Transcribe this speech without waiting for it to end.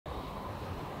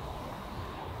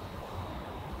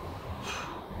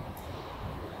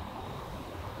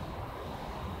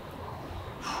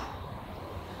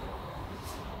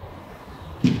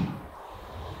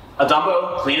A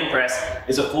dumbbell clean and press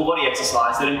is a full body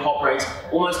exercise that incorporates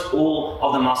almost all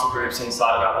of the muscle groups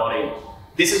inside of our body.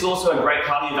 This is also a great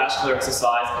cardiovascular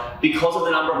exercise. Because of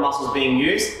the number of muscles being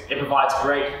used, it provides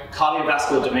great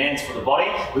cardiovascular demands for the body,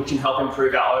 which can help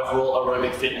improve our overall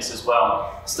aerobic fitness as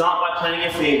well. Start by planting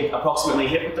your feet approximately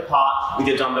hip-width apart with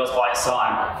your dumbbells by your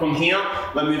side. From here,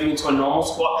 we're moving into a normal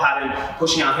squat pattern,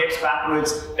 pushing our hips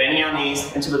backwards, bending our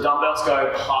knees until the dumbbells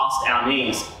go past our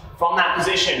knees. From that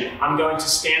position, I'm going to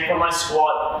stand from my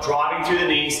squat, driving through the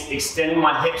knees, extending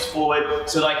my hips forward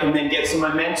so that I can then get some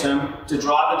momentum to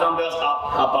drive the dumbbells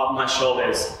up above my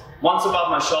shoulders. Once above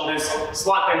my shoulders,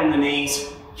 slight bend in the knees,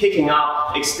 kicking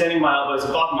up, extending my elbows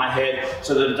above my head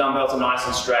so that the dumbbells are nice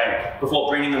and straight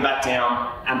before bringing them back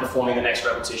down and performing the next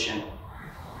repetition.